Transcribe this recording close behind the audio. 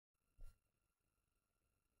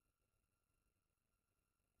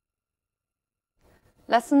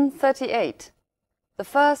Lesson 38, The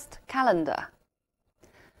First Calendar.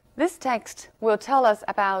 This text will tell us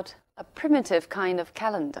about a primitive kind of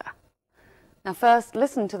calendar. Now first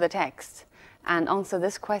listen to the text and answer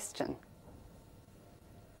this question.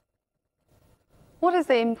 What is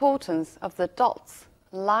the importance of the dots,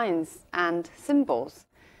 lines, and symbols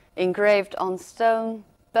engraved on stone,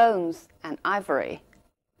 bones, and ivory?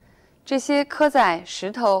 这些刻在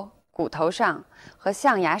石头、骨头上和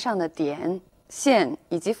象牙上的点、线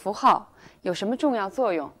以及符号有什么重要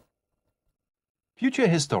作用？ Future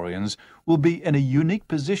historians will be in a unique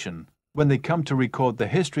position when they come to record the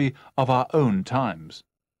history of our own times.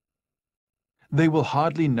 They will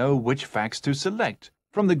hardly know which facts to select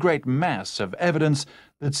from the great mass of evidence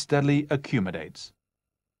that steadily accumulates.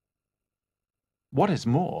 What is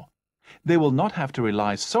more, they will not have to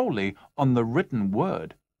rely solely on the written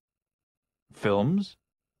word. Films,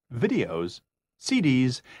 videos,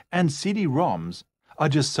 CDs, and CD-ROMs are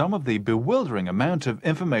just some of the bewildering amount of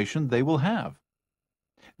information they will have.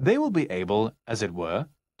 They will be able, as it were,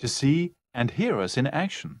 to see and hear us in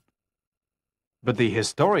action. But the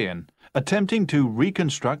historian, attempting to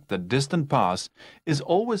reconstruct the distant past, is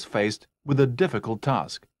always faced with a difficult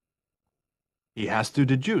task. He has to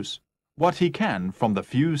deduce what he can from the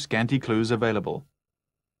few scanty clues available.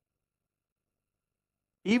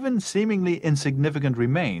 Even seemingly insignificant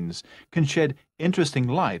remains can shed interesting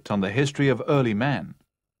light on the history of early man.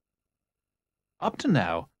 Up to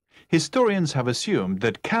now, historians have assumed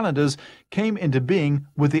that calendars came into being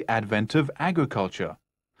with the advent of agriculture,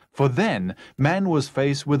 for then man was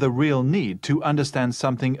faced with a real need to understand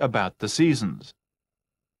something about the seasons.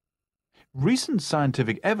 Recent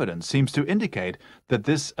scientific evidence seems to indicate that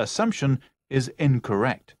this assumption is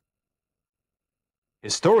incorrect.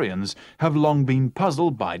 Historians have long been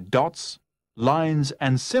puzzled by dots, lines,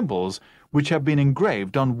 and symbols which have been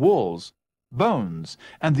engraved on walls, bones,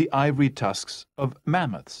 and the ivory tusks of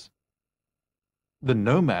mammoths. The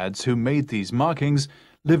nomads who made these markings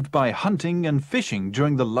lived by hunting and fishing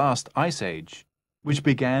during the last ice age, which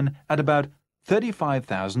began at about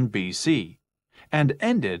 35,000 BC and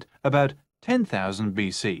ended about 10,000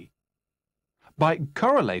 BC. By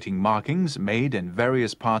correlating markings made in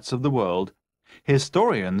various parts of the world,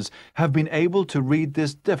 historians have been able to read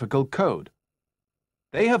this difficult code.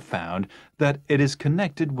 They have found that it is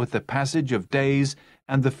connected with the passage of days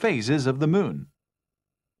and the phases of the moon.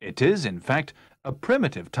 It is, in fact, a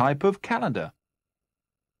primitive type of calendar.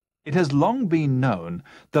 It has long been known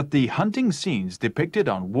that the hunting scenes depicted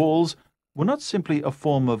on walls were not simply a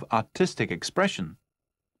form of artistic expression.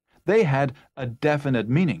 They had a definite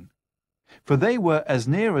meaning, for they were as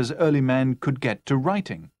near as early man could get to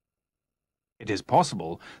writing. It is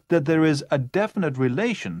possible that there is a definite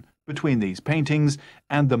relation between these paintings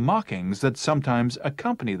and the markings that sometimes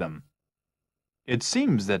accompany them. It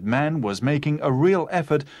seems that man was making a real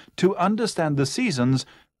effort to understand the seasons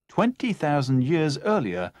 20,000 years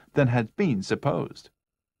earlier than had been supposed.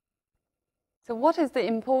 So what is the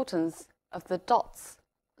importance of the dots,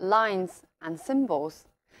 lines, and symbols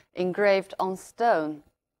engraved on stone,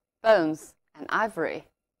 bones, and ivory?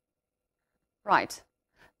 Right.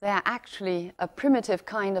 They are actually a primitive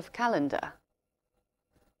kind of calendar.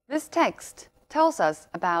 This text tells us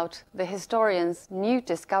about the historian's new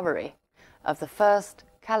discovery of the first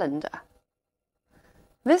calendar.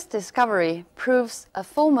 This discovery proves a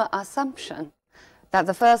former assumption that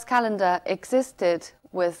the first calendar existed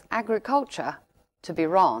with agriculture to be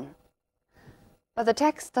wrong. But the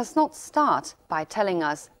text does not start by telling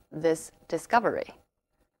us this discovery.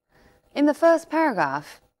 In the first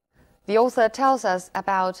paragraph, the author tells us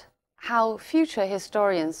about how future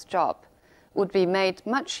historians' job would be made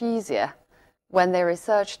much easier when they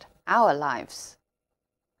researched our lives.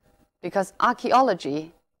 Because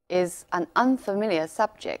archaeology is an unfamiliar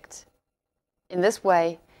subject. In this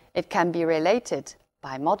way, it can be related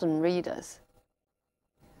by modern readers.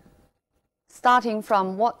 Starting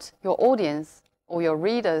from what your audience or your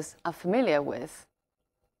readers are familiar with,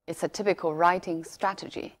 it's a typical writing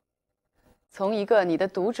strategy. 从一个你的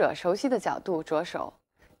读者熟悉的角度着手，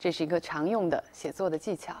这是一个常用的写作的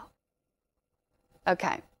技巧。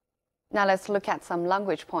Okay, now let's look at some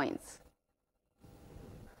language points.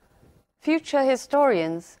 Future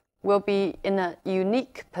historians will be in a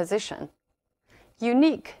unique position.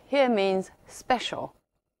 Unique here means special.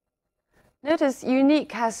 Notice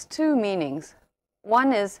unique has two meanings.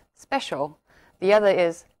 One is special, the other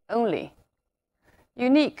is only.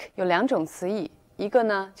 Unique 有两种词义。一个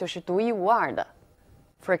呢，就是独一无二的。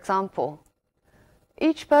For example,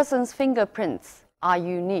 each person's fingerprints are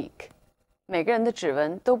unique. 每个人的指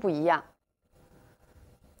纹都不一样。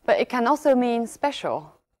But it can also mean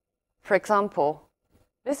special. For example,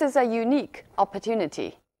 This is a unique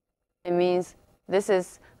opportunity. It means this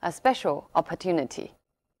is a special opportunity.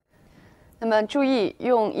 那么注意，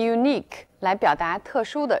用 unique 来表达特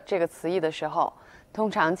殊的这个词义的时候，通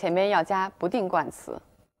常前面要加不定冠词，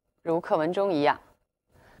如课文中一样。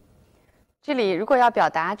这里如果要表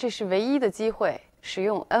达这是唯一的机会，使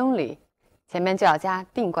用 only， 前面就要加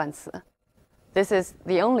定冠词。This is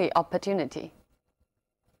the only opportunity.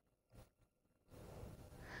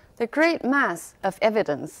 The great mass of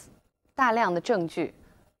evidence， 大量的证据。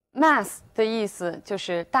mass 的意思就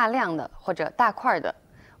是大量的或者大块的，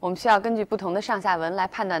我们需要根据不同的上下文来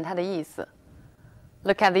判断它的意思。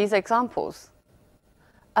Look at these examples.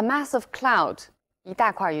 A mass of cloud， 一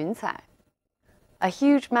大块云彩。A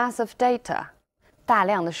huge mass of data， 大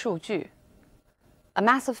量的数据。A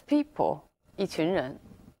mass of people， 一群人。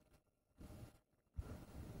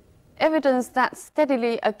Evidence that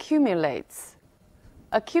steadily accumulates.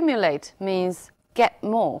 Accumulate means get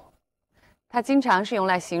more. 它经常是用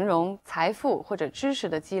来形容财富或者知识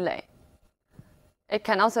的积累。It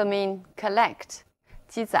can also mean collect，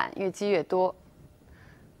 积攒，越积越多。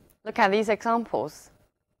Look at these examples.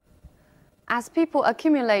 As people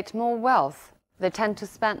accumulate more wealth, they tend to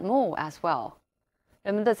spend more as well.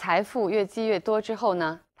 人们的财富越积越多之后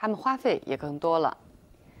呢，他们花费也更多了。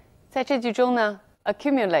在这句中呢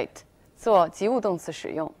 ，accumulate 做及物动词使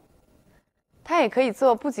用，它也可以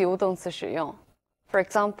做不及物动词使用。For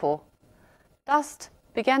example, dust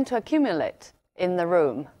began to accumulate in the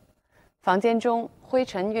room. 房间中灰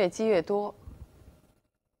尘越积越多。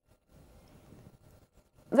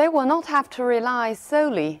They will not have to rely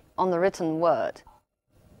solely on the written word.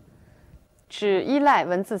 只依赖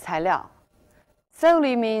文字材料。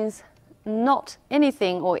Solely means not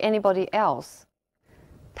anything or anybody else.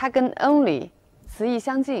 它跟 only 词义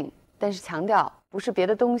相近，但是强调不是别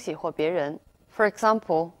的东西或别人。For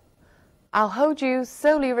example, I'll hold you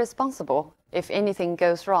solely responsible if anything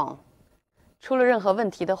goes wrong. 出了任何问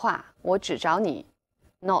题的话，我只找你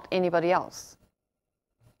 ，not anybody else.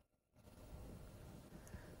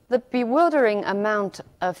 The bewildering amount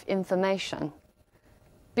of information.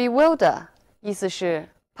 Bewilder 意思是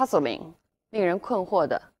puzzling， 令人困惑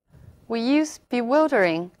的。We use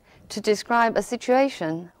bewildering to describe a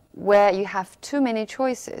situation where you have too many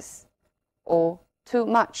choices or too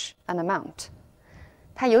much an amount.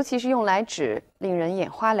 它尤其是用来指令人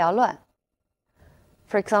眼花缭乱。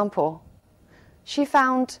For example, she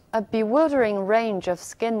found a bewildering range of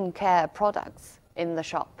skincare products in the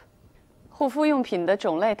shop. 护肤用品的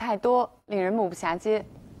种类太多，令人目不暇接。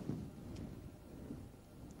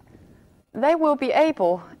They will be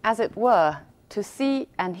able, as it were, to see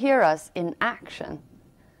and hear us in action.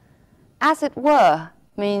 As it were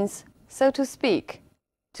means, so to speak,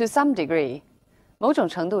 to some degree. 某种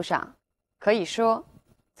程度上，可以说，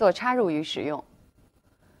做插入语使用。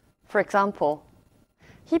For example,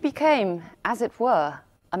 he became, as it were,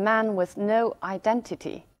 a man with no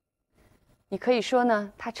identity. 你可以说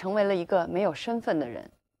呢，他成为了一个没有身份的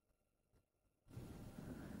人。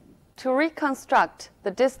To reconstruct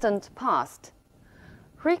the distant past.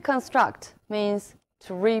 Reconstruct means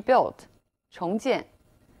to rebuild, 重建。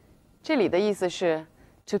这里的意思是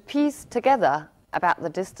to piece together about the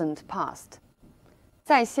distant past.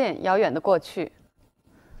 再现遥远的过去。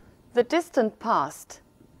The distant past.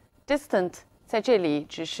 Distant 在这里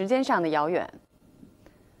指时间上的遥远。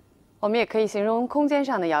我们也可以形容空间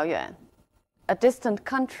上的遥远。A distant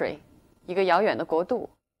country, 一个遥远的国度。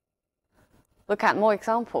Look at more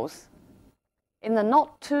examples. In the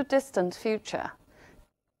not too distant future.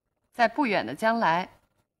 在不远的将来。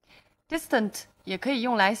Distant 也可以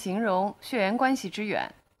用来形容血缘关系之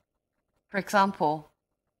远。For example,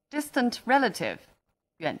 distant relative,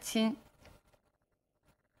 远亲。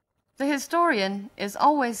The historian is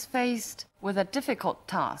always faced with a difficult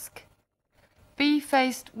task. Be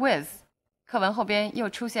faced with, 课文后边又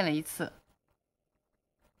出现了一次。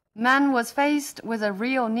Man was faced with a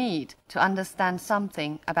real need to understand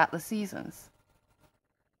something about the seasons.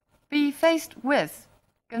 Be faced with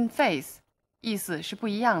跟 face 意思是不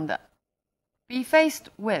一样的。Be faced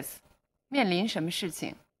with 面临什么事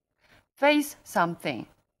情 ，face something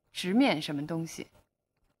直面什么东西。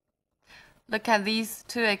Look at these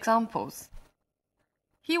two examples.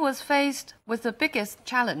 He was faced with the biggest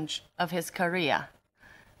challenge of his career.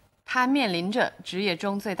 他面临着职业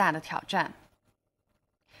中最大的挑战。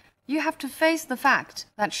You have to face the fact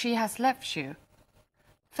that she has left you.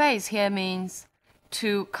 Face here means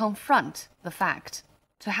to confront the fact,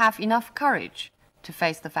 to have enough courage to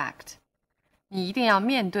face the fact. 你一定要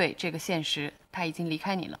面对这个现实，她已经离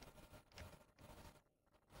开你了。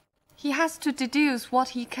He has to deduce what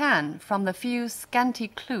he can from the few scanty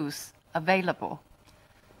clues available.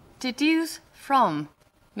 Deduce from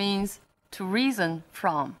means to reason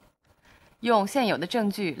from. 用现有的证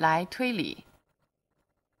据来推理。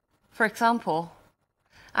For example,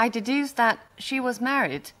 I deduce that she was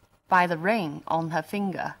married by the ring on her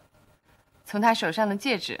finger. 从她手上的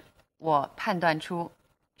戒指，我判断出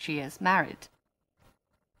she is married.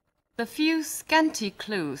 The few scanty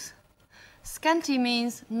clues. Scanty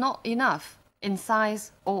means not enough in size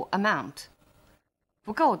or amount.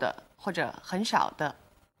 不够的或者很少的。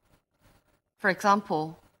For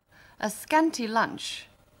example, a scanty lunch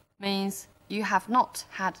means you have not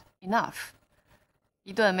had enough.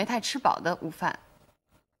 一顿没太吃饱的午饭。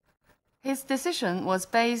His decision was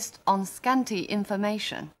based on scanty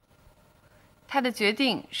information. 他的决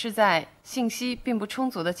定是在信息并不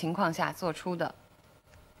充足的情况下做出的。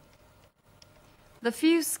The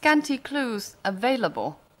few scanty clues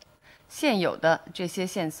available. 现有的这些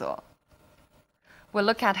线索。We'll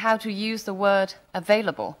look at how to use the word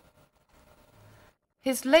available.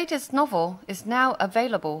 His latest novel is now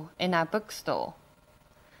available in our bookstore.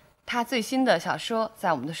 他最新的小说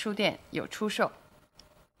在我们的书店有出售。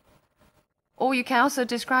Or you can also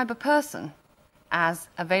describe a person as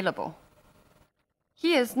available.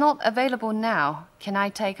 He is not available now. Can I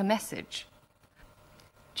take a message?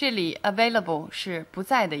 这里 available 是不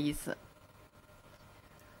在的意思。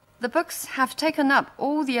The books have taken up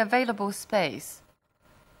all the available space.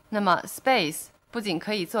 那么 space 不仅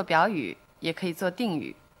可以做表语，也可以做定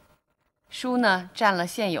语。书呢，占了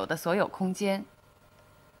现有的所有空间。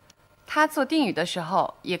它做定语的时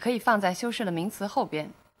候，也可以放在修饰的名词后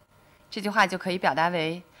边。这句话就可以表达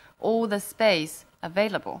为 all the space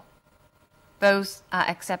available. Both are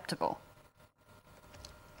acceptable.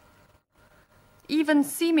 Even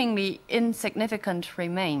seemingly insignificant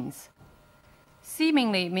remains.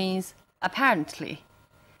 Seemingly means apparently,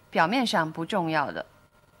 表面上不重要的。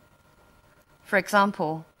For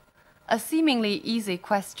example, a seemingly easy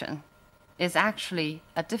question is actually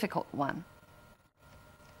a difficult one.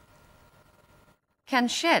 Can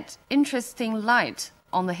shed interesting light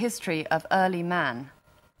on the history of early man.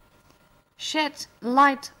 Shed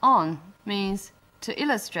light on means to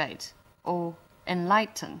illustrate or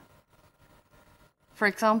enlighten. For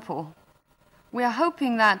example, we are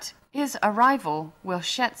hoping that his arrival will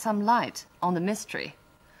shed some light on the mystery.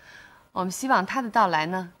 我们希望他的到来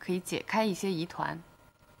呢，可以解开一些疑团。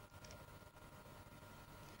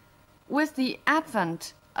With the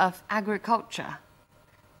advent of agriculture,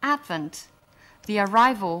 advent, the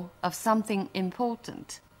arrival of something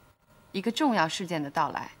important, 一个重要事件的到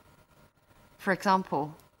来。For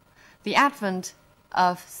example, the advent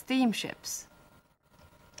of steamships.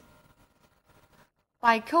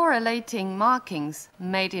 By correlating markings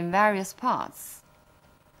made in various parts.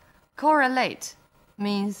 Correlate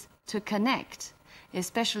means to connect,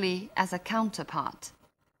 especially as a counterpart.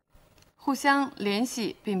 互相联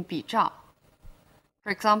系并比照。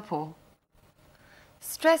For example,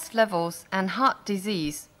 stress levels and heart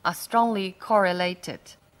disease are strongly correlated.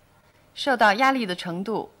 受到压力的程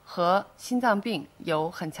度和心脏病有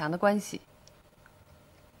很强的关系。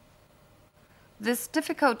This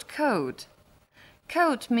difficult code.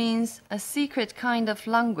 Code means a secret kind of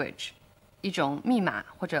language. 一种密码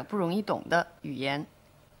或者不容易懂的语言。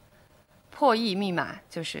破译密码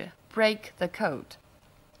就是 break the code.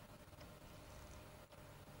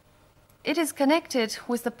 It is connected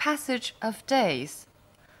with the passage of days.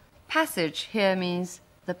 Passage here means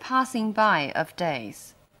the passing by of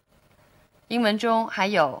days. 英文中还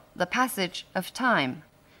有 the passage of time,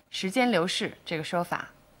 时间流逝这个说法。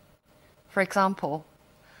For example,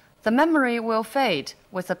 the memory will fade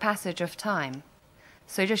with the passage of time.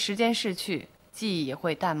 随着时间逝去，记忆也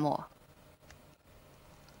会淡漠。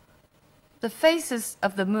The phases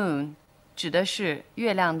of the moon 指的是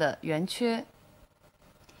月亮的圆缺。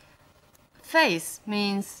Phase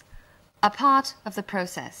means a part of the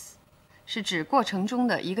process, 是指过程中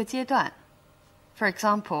的一个阶段。For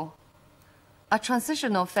example, a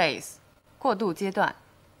transitional phase, 过渡阶段。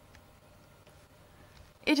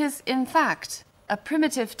It is in fact a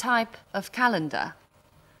primitive type of calendar.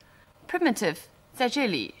 Primitive 在这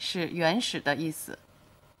里是原始的意思。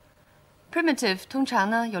Primitive 通常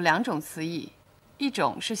呢有两种词义，一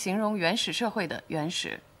种是形容原始社会的原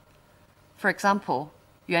始。For example,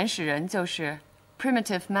 原始人就是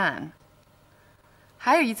primitive man.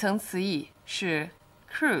 还有一层词义是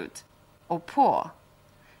crude or poor,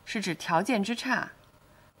 是指条件之差。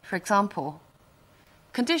For example,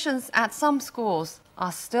 conditions at some schools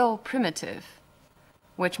are still primitive,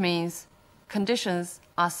 which means conditions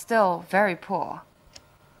are still very poor.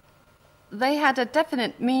 They had a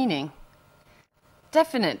definite meaning.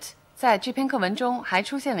 Definite 在这篇课文中还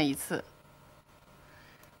出现了一次。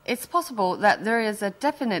It's possible that there is a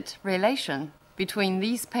definite relation between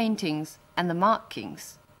these paintings and the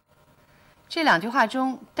markings. 这两句话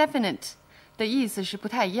中 definite 的意思是不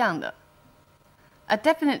太一样的。A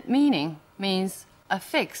definite meaning means a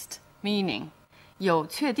fixed meaning, 有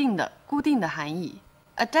确定的、固定的含义。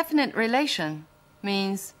A definite relation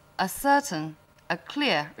means a certain, a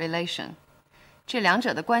clear relation. 这两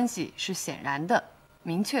者的关系是显然的、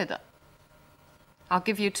明确的。I'll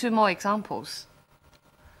give you 2 more examples.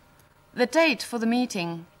 The date for the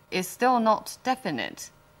meeting is still not definite.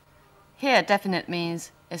 Here, definite means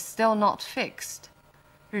is still not fixed.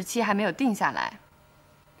 日期还没有定下来。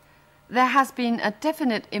There has been a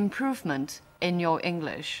definite improvement in your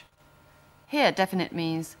English. Here, definite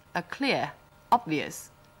means a clear, obvious.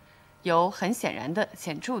 有很显然的、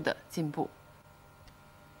显著的进步。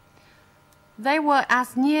They were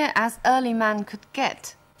as near as early man could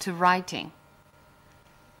get to writing.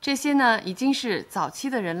 这些呢，已经是早期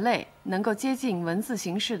的人类能够接近文字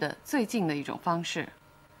形式的最近的一种方式。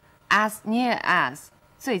As near as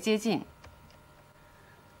最接近。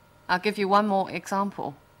I'll give you 1 more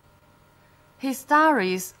example. His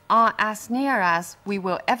diaries are as near as we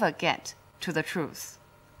will ever get to the truth.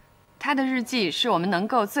 他的日记是我们能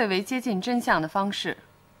够最为接近真相的方式。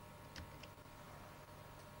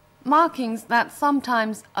Markings that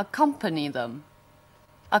sometimes accompany them.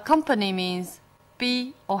 Accompany means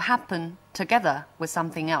be or happen together with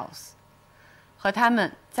something else. 和他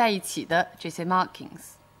们在一起的这些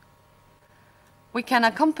markings. We can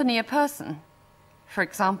accompany a person. For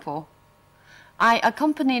example, I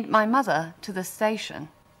accompanied my mother to the station.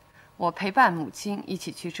 我陪伴母亲一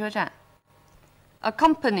起去车站。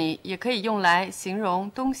Accompany 也可以用来形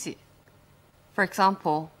容东西。For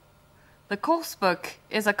example, the course book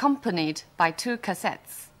is accompanied by 2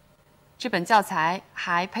 cassettes. 这本教材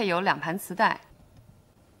还配有2盘磁带。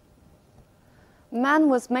Man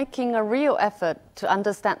was making a real effort to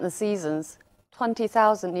understand the seasons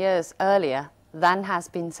 20,000 years earlier than has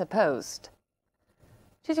been supposed.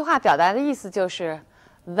 这句话表达的意思就是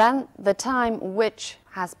than the time which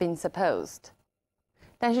has been supposed.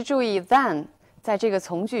 但是注意 than 在这个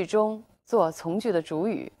从句中做从句的主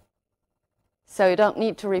语。So you don't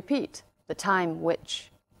need to repeat the time which.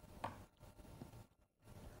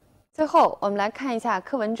 最后，我们来看一下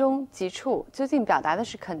课文中几处究竟表达的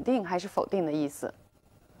是肯定还是否定的意思。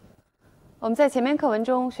我们在前面课文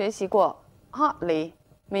中学习过 hardly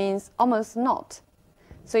means almost not,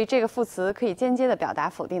 所以这个副词可以间接地表达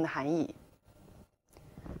否定的含义。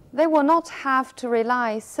They will not have to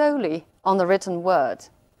rely solely on the written word.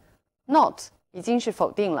 Not 已经是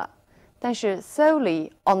否定了，但是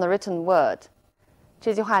solely on the written word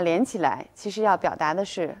这句话连起来，其实要表达的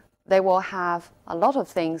是 They will have a lot of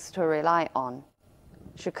things to rely on,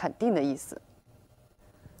 是肯定的意思。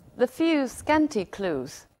The few scanty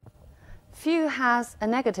clues. Few has a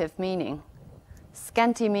negative meaning.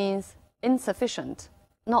 Scanty means insufficient,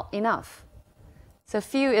 not enough. So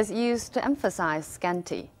few is used to emphasize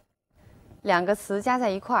scanty. 2个词加在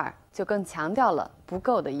一块儿，就更强调了不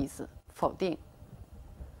够的意思，否定。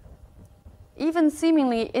Even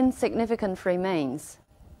seemingly insignificant remains.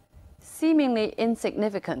 Seemingly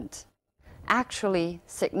insignificant, actually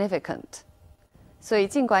significant. 所以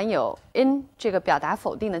尽管有 in 这个表达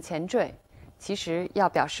否定的前缀，其实要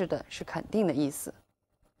表示的是肯定的意思。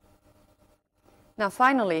Now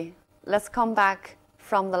finally, let's come back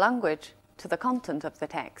from the language to the content of the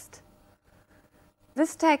text.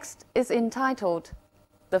 This text is entitled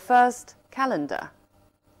The First Calendar,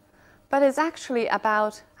 but it's actually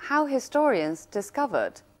about how historians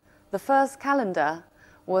discovered the first calendar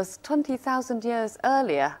was 20,000 years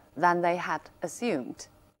earlier than they had assumed.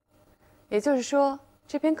 也就是说，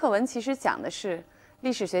这篇课文其实讲的是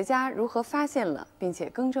历史学家如何发现了并且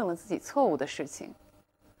更正了自己错误的事情。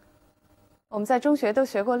我们在中学都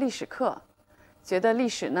学过历史课，觉得历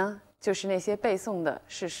史呢就是那些背诵的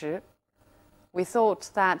事实。We thought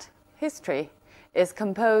that history is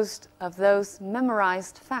composed of those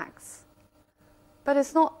memorized facts, but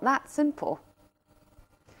it's not that simple.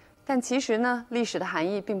 但其实呢，历史的含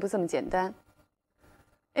义并不这么简单。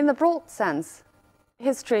In the broad sense,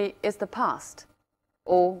 history is the past,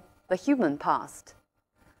 or the human past.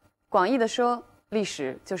 广义的说，历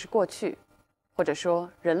史就是过去，或者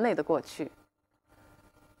说人类的过去。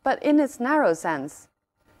But in its narrow sense,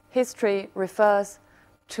 history refers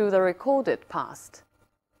to the recorded past.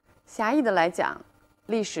 狭义的来讲，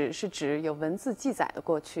历史是指有文字记载的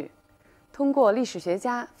过去，通过历史学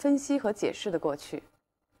家分析和解释的过去。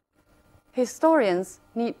Historians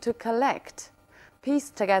need to collect, piece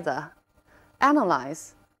together,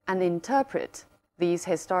 analyze, and interpret these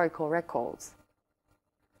historical records.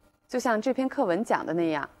 就像这篇课文讲的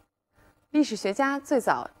那样，历史学家最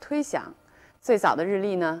早推想，最早的日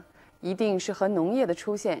历呢，一定是和农业的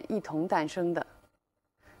出现一同诞生的。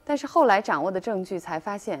但是后来掌握的证据才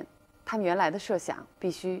发现，他们原来的设想必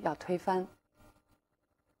须要推翻。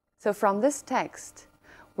So from this text,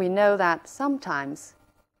 we know that sometimes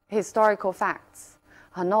historical facts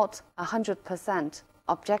are not 100%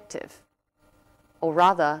 objective, or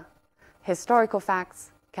rather, historical facts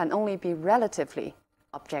can only be relatively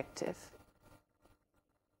objective.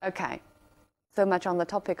 Okay, so much on the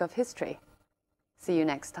topic of history. See you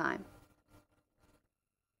next time.